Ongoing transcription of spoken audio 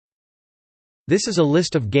This is a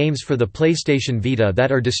list of games for the PlayStation Vita that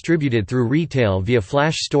are distributed through retail via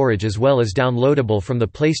flash storage as well as downloadable from the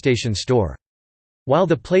PlayStation Store. While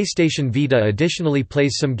the PlayStation Vita additionally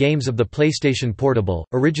plays some games of the PlayStation Portable,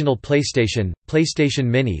 Original PlayStation, PlayStation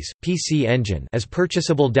Minis, PC Engine as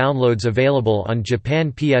purchasable downloads available on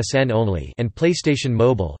Japan PSN only and PlayStation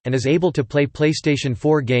Mobile, and is able to play PlayStation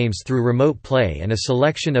 4 games through Remote Play and a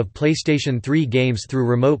selection of PlayStation 3 games through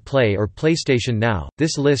Remote Play or PlayStation Now.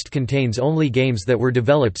 This list contains only games that were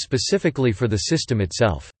developed specifically for the system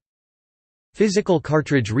itself. Physical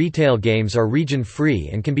cartridge retail games are region-free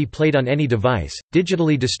and can be played on any device.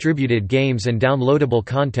 Digitally distributed games and downloadable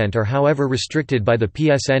content are however restricted by the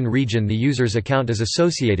PSN region the user's account is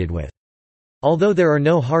associated with. Although there are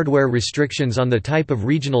no hardware restrictions on the type of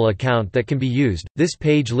regional account that can be used, this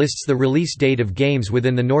page lists the release date of games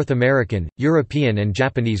within the North American, European and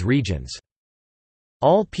Japanese regions.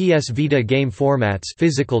 All PS Vita game formats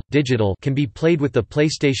physical, digital can be played with the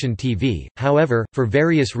PlayStation TV, however, for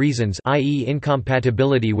various reasons i.e.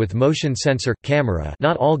 incompatibility with motion sensor, camera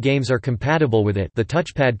not all games are compatible with it. The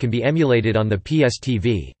touchpad can be emulated on the PS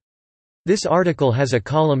TV. This article has a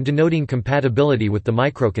column denoting compatibility with the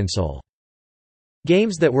microconsole.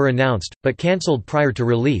 Games that were announced, but cancelled prior to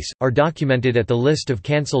release, are documented at the list of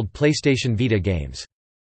cancelled PlayStation Vita games.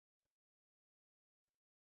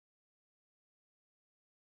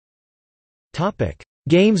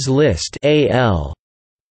 Games list AL.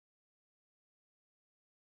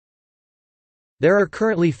 There are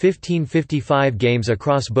currently 1555 games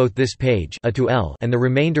across both this page A to L and the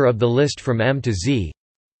remainder of the list from M to Z.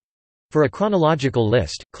 For a chronological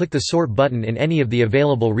list, click the Sort button in any of the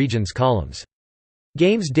available regions columns.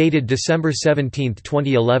 Games dated December 17,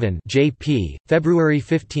 2011 JP, February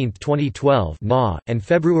 15, 2012 NA, and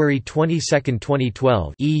February 22,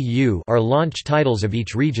 2012 EU are launch titles of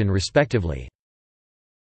each region respectively.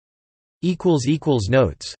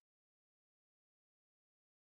 Notes